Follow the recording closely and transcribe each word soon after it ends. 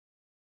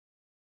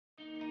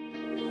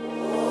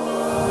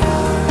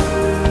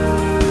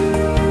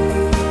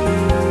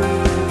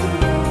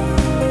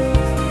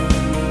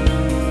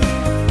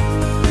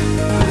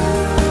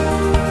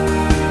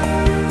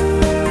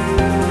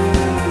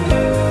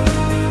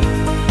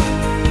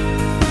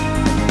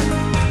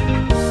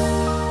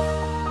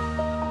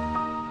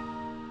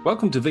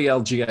Welcome to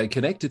VLGA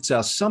Connect. It's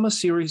our summer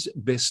series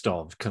Best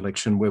Of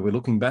collection where we're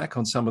looking back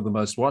on some of the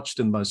most watched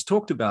and most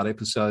talked about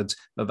episodes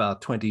of our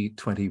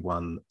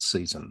 2021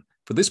 season.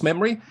 For this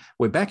memory,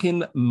 we're back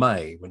in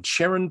May when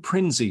Sharon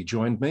Prinzi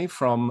joined me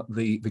from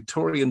the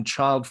Victorian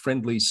Child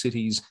Friendly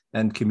Cities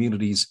and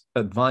Communities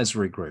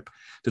Advisory Group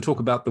to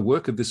talk about the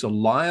work of this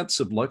alliance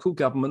of local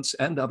governments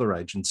and other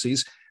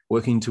agencies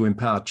working to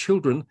empower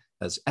children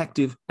as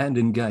active and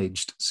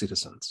engaged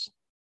citizens.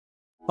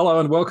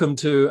 Hello and welcome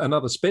to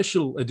another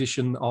special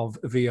edition of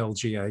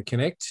VLGA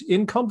Connect.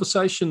 In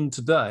conversation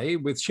today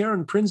with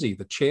Sharon Prinzi,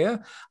 the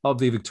chair of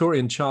the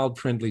Victorian Child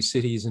Friendly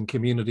Cities and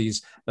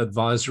Communities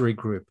Advisory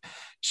Group.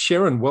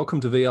 Sharon,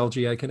 welcome to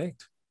VLGA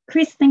Connect.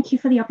 Chris, thank you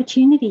for the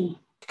opportunity.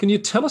 Can you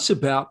tell us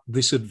about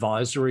this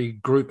advisory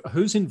group?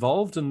 Who's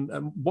involved and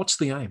what's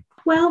the aim?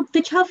 Well,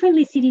 the Child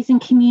Friendly Cities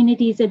and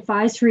Communities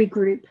Advisory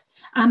Group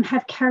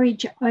have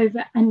carried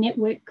over a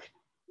network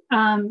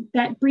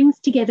that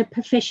brings together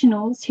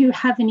professionals who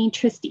have an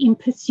interest in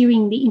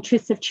pursuing the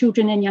interests of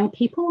children and young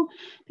people,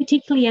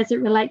 particularly as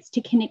it relates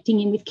to connecting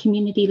in with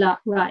community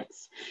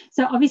rights.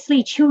 So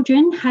obviously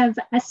children have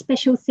a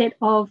special set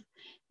of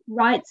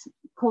rights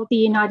called the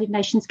United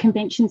Nations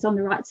Conventions on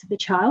the Rights of the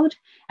Child.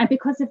 And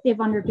because of their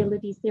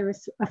vulnerabilities, they're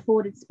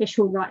afforded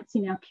special rights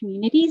in our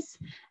communities.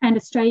 And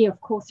Australia, of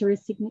course, are a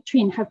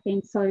signatory and have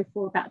been so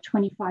for about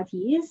 25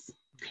 years.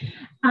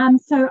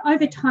 So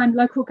over time,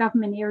 local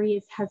government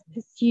areas have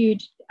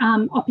pursued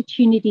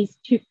opportunities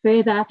to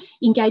further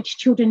engage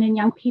children and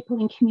young people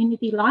in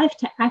community life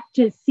to act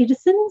as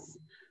citizens.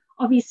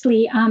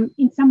 Obviously,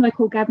 in some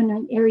local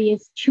government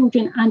areas,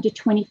 children under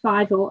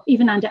 25 or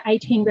even under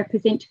 18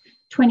 represent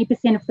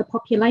 20% of the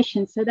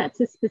population. So that's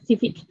a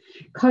specific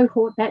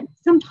cohort that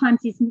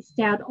sometimes is missed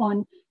out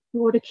on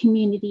broader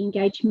community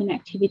engagement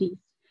activities.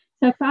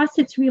 So for us,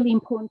 it's really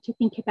important to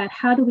think about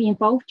how do we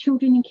involve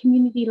children in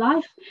community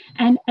life,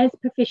 and as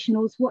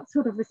professionals, what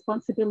sort of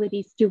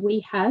responsibilities do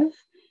we have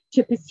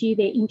to pursue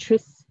their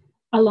interests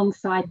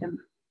alongside them?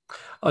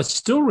 I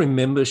still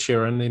remember,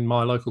 Sharon, in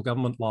my local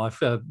government life,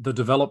 the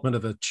development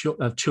of a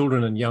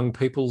children and young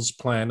people's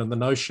plan and the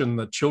notion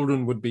that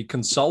children would be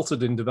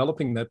consulted in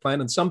developing that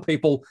plan, and some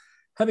people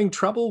having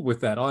trouble with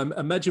that. I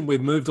imagine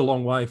we've moved a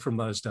long way from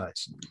those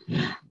days.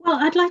 Well,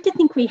 I'd like to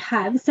think we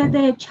have. So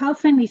the Child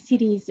Friendly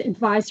Cities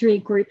Advisory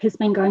Group has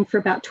been going for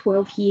about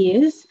 12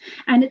 years,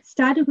 and it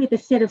started with a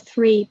set of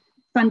 3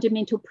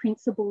 fundamental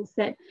principles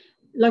that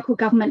local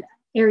government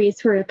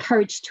areas were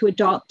encouraged to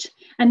adopt.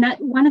 And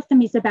that one of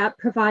them is about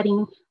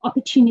providing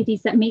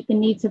opportunities that meet the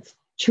needs of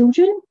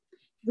children,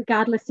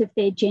 regardless of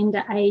their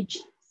gender, age,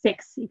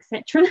 sex,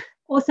 etc.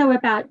 Also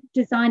about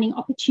designing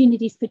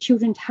opportunities for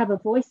children to have a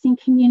voice in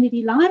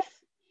community life.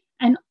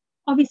 And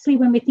obviously,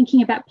 when we're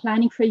thinking about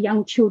planning for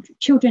young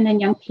children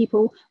and young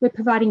people, we're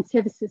providing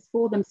services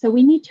for them. So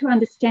we need to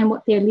understand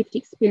what their lived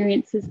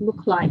experiences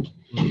look like.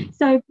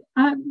 So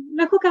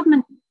local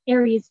government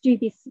areas do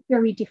this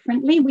very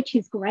differently, which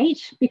is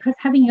great, because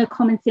having a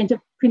common set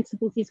of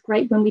principles is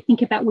great when we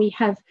think about we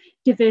have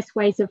diverse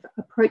ways of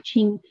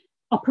approaching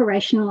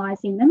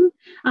operationalising them.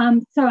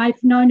 So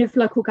I've known of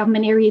local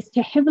government areas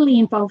to heavily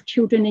involve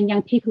children and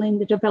young people in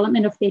the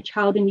development of their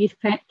child and youth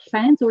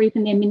plans, or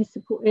even their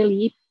municipal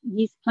early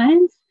years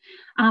plans.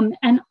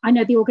 And I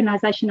know the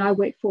organisation I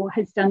work for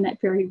has done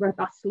that very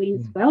robustly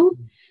as well.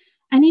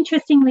 And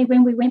interestingly,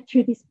 when we went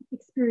through this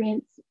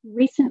experience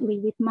recently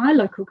with my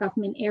local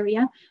government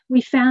area,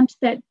 we found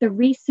that the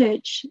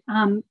research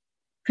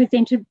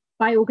presented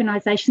by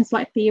organisations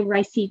like the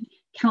Eracy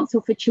Council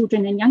for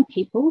Children and Young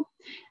People,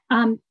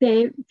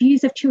 their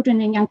views of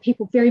children and young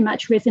people very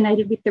much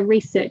resonated with the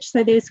research.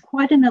 So there's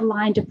quite an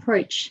aligned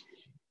approach.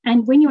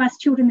 And when you ask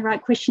children the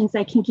right questions,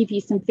 they can give you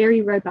some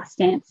very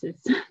robust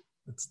answers.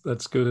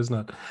 That's good,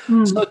 isn't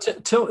it? So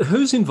tell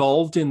who's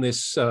involved in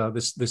this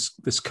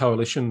this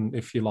coalition,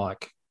 if you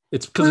like.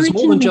 It's because it's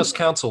more than just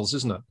councils,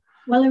 isn't it?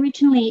 Well,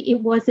 originally it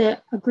was a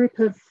group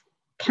of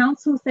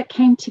councils that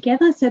came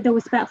together. So there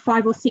was about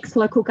 5 or 6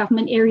 local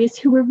government areas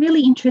who were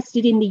really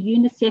interested in the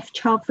UNICEF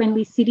Child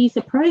Friendly Cities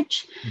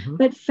approach,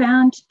 but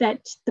found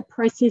that the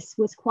process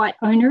was quite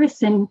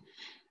onerous and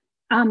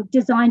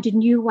designed a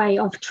new way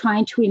of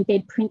trying to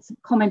embed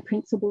common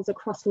principles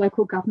across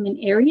local government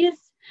areas.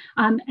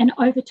 And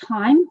over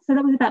time, so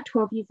that was about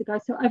 12 years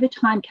ago, so over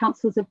time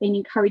councils have been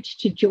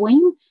encouraged to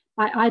join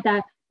by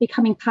either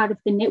becoming part of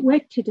the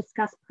network to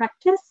discuss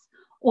practice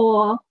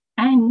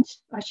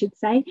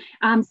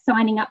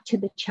signing up to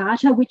the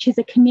Charter, which is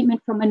a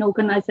commitment from an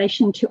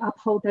organisation to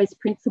uphold those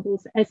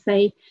principles as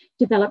they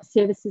develop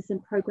services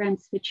and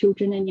programs for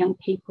children and young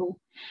people.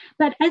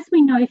 But as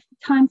we know,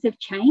 times have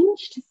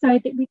changed, so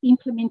that with the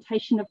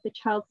implementation of the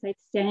Child Safe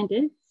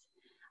Standards,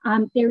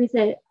 there is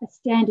a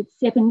Standard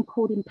 7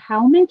 called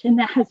Empowerment, and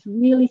that has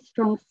really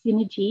strong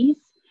synergies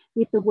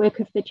with the work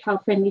of the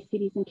Child Friendly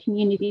Cities and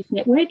Communities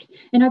Network.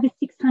 And over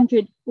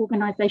 600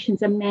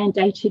 organisations are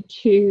mandated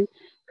to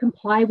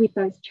comply with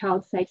those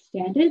child safe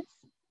standards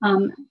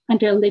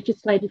under a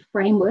legislative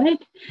framework.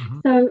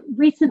 So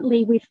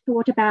recently we've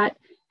thought about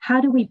how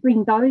do we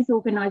bring those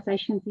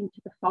organisations into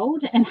the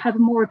fold and have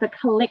more of a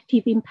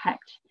collective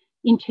impact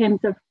in terms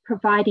of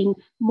providing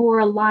more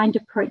aligned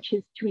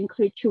approaches to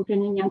include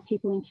children and young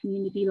people in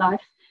community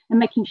life and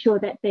making sure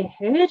that they're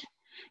heard.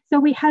 So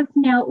we have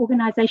now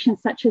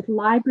organisations such as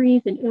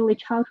libraries and early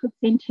childhood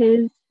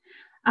centres,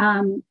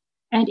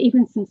 and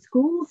even some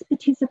schools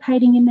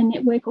participating in the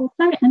network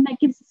also, and that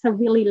gives us a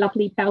really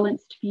lovely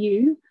balanced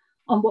view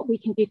on what we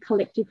can do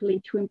collectively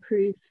to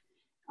improve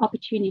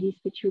opportunities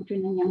for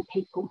children and young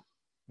people.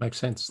 Makes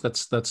sense.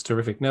 That's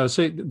terrific. Now,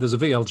 see, there's a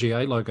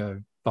VLGA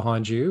logo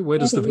behind you. Where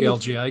does the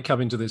VLGA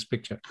come into this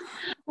picture?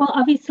 Well,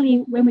 obviously,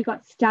 when we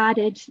got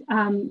started,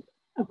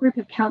 a group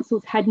of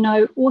councils had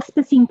no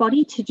auspicing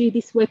body to do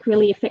this work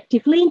really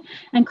effectively,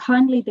 and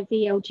kindly the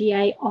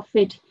VLGA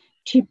offered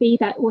to be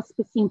that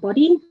auspicing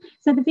body.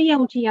 So the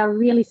VLG are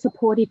really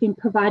supportive in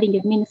providing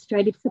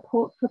administrative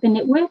support for the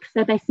network.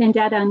 So they send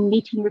out our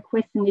meeting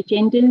requests and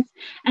agendas,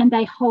 and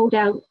they hold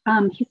our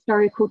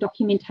historical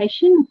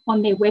documentation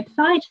on their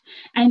website.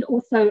 And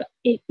also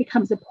it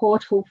becomes a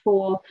portal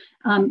for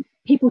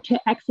people to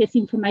access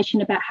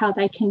information about how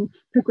they can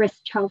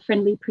progress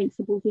child-friendly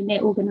principles in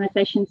their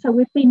organisation. So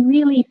we've been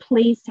really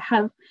pleased to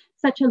have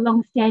such a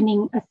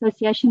long-standing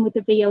association with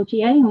the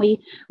VLGA, and we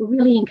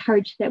really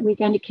encourage that we're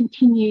going to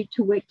continue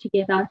to work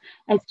together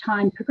as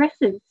time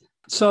progresses.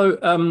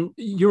 So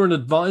you're an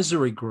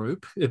advisory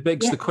group. It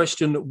begs the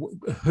question,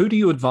 who do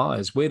you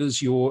advise? Where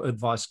does your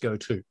advice go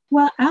to?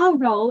 Well, our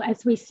role,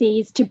 as we see,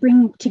 is to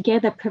bring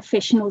together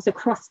professionals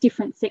across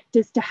different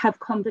sectors to have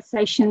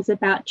conversations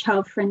about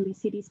child-friendly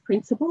cities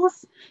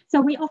principles.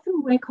 So we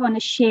often work on a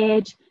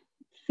shared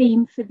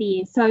theme for the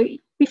year. So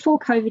before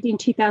COVID in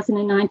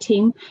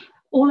 2019,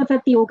 all of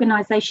the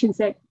organisations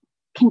that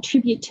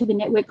contribute to the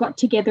network got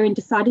together and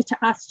decided to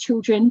ask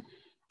children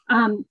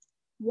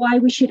why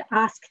we should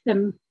ask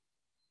them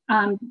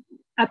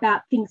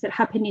about things that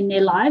happen in their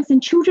lives.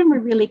 And children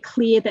were really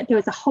clear that there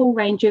was a whole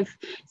range of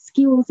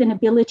skills and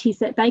abilities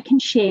that they can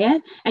share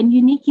and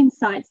unique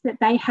insights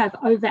that they have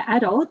over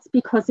adults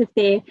because of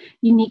their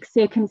unique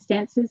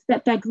circumstances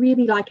that they'd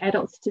really like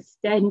adults to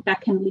stand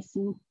back and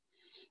listen.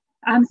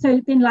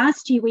 So then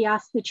last year we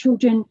asked the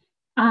children,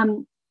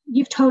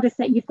 you've told us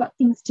that you've got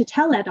things to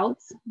tell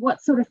adults.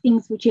 What sort of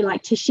things would you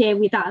like to share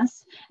with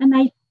us? And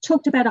they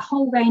talked about a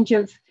whole range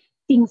of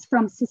things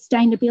from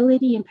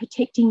sustainability and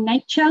protecting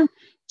nature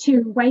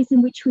to ways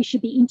in which we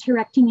should be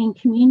interacting in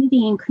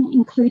community,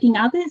 including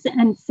others,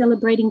 and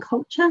celebrating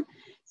culture.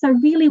 So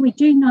really, we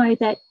do know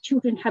that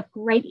children have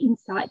great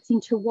insights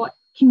into what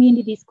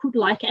communities could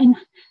like and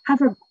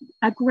have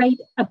a great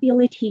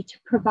ability to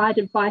provide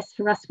advice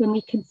for us when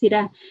we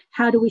consider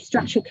how do we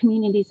structure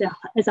communities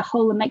as a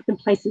whole and make them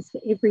places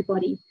for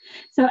everybody.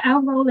 So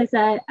our role as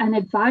an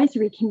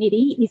advisory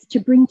committee is to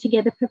bring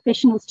together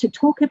professionals to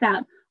talk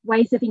about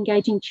ways of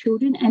engaging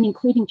children and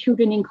including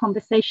children in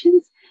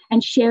conversations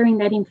and sharing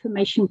that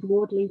information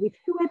broadly with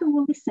whoever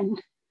will listen.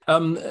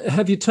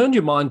 Have you turned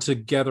your mind to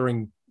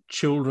gathering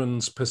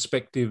children's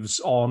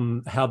perspectives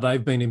on how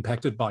they've been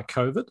impacted by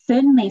COVID?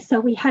 Certainly. So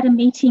we had a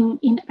meeting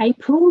in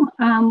April,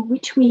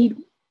 which we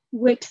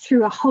worked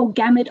through a whole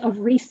gamut of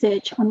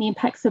research on the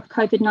impacts of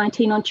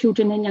COVID-19 on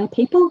children and young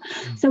people.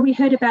 So we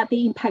heard about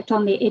the impact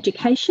on their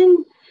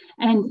education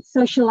and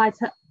social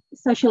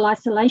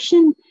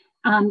isolation,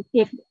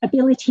 their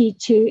ability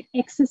to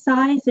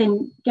exercise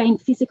and gain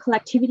physical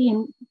activity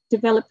and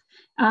develop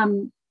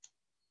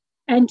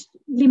and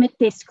limit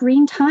their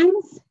screen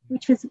times,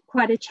 which was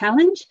quite a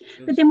challenge.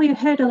 Yes. But then we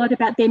heard a lot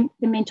about the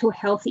mental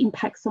health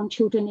impacts on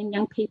children and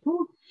young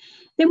people.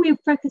 Then we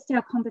focused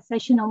our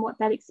conversation on what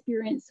that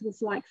experience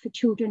was like for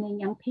children and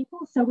young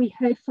people. So we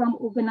heard from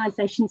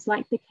organisations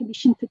like the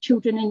Commission for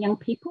Children and Young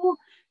People,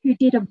 who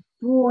did a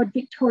broad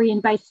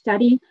Victorian-based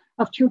study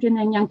of children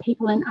and young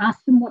people and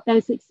asked them what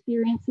those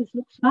experiences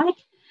looked like.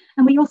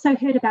 And we also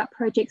heard about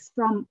projects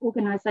from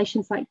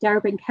organisations like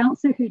Darebin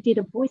Council, who did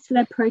a Voice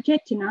Lab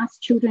project and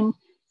asked children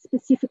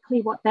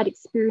specifically what that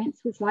experience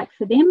was like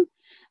for them,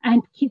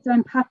 and Kids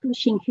Own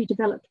Publishing, who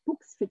developed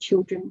books for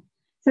children.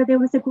 So there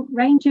was a good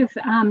range of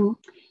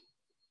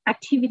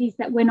activities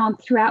that went on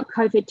throughout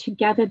COVID to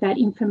gather that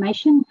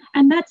information.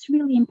 And that's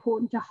really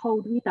important to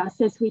hold with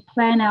us as we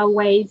plan our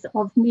ways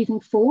of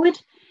moving forward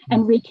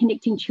and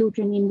reconnecting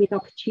children in with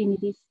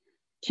opportunities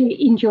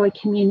to enjoy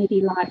community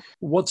life.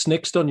 What's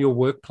next on your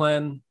work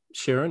plan,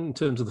 Sharon, in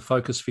terms of the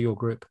focus for your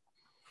group?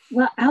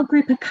 Well, our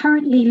group are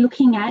currently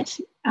looking at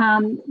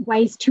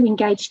ways to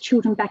engage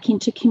children back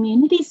into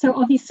community. So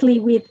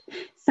obviously with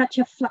such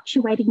a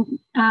fluctuating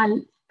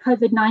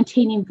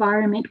COVID-19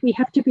 environment, we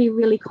have to be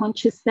really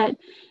conscious that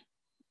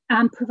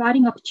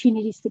providing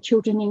opportunities for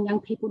children and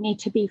young people need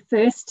to be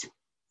first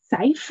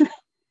safe,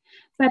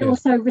 but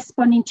also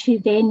responding to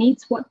their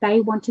needs, what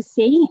they want to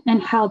see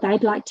and how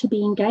they'd like to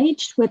be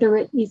engaged, whether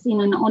it is in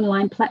an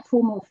online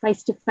platform or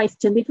face-to-face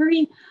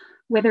delivery,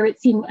 whether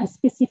it's in a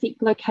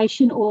specific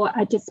location or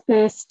a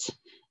dispersed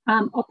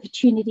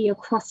opportunity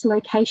across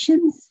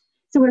locations.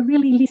 So we're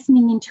really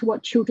listening into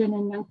what children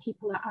and young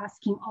people are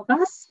asking of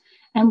us.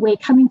 And we're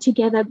coming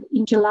together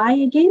in July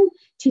again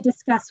to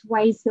discuss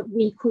ways that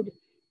we could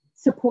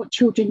support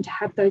children to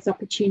have those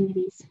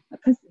opportunities.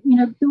 Because,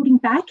 building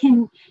back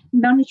and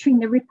monitoring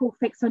the ripple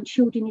effects on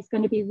children is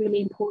going to be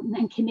really important,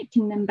 and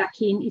connecting them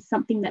back in is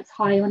something that's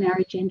high on our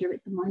agenda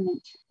at the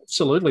moment.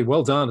 Absolutely.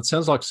 Well done. It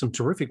sounds like some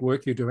terrific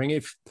work you're doing.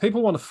 If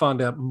people want to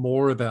find out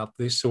more about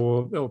this,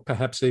 or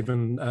perhaps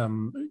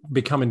even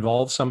become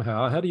involved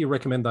somehow, how do you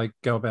recommend they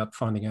go about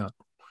finding out?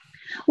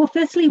 Well,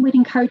 firstly, we'd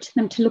encourage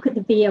them to look at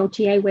the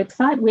VLGA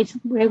website,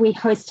 where we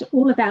host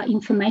all of our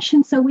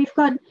information. So we've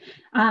got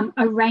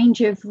a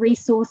range of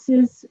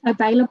resources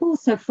available,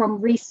 so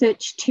from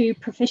research to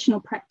professional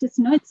practice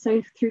notes,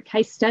 so through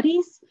case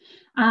studies.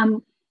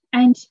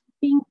 And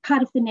being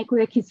part of the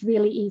network is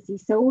really easy.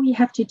 So all you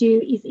have to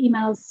do is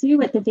email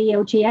Sue at the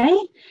VLGA,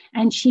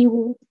 and she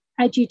will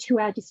add you to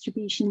our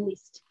distribution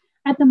list.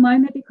 At the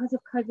moment, because of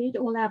COVID,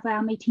 all of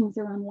our meetings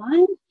are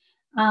online.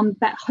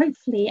 But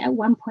hopefully at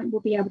one point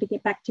we'll be able to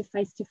get back to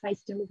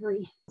face-to-face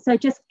delivery. So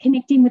just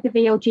connecting with the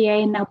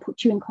VLGA and they'll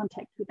put you in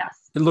contact with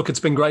us. Look,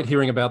 it's been great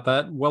hearing about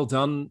that. Well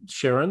done,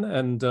 Sharon,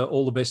 and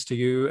all the best to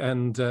you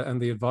and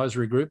the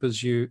advisory group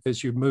as you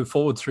move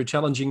forward through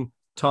challenging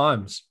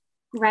times.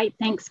 Great,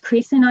 thanks,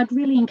 Chris. And I'd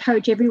really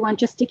encourage everyone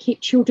just to keep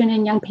children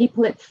and young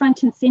people at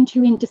front and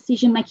centre in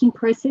decision-making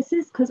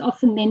processes, because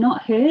often they're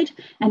not heard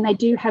and they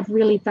do have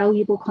really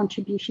valuable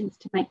contributions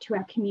to make to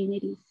our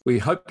communities. We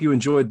hope you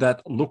enjoyed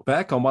that look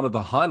back on one of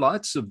the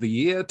highlights of the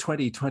year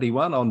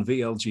 2021 on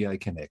VLGA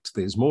Connect.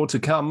 There's more to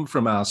come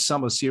from our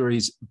summer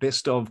series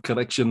Best of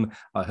collection.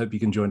 I hope you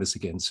can join us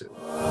again soon.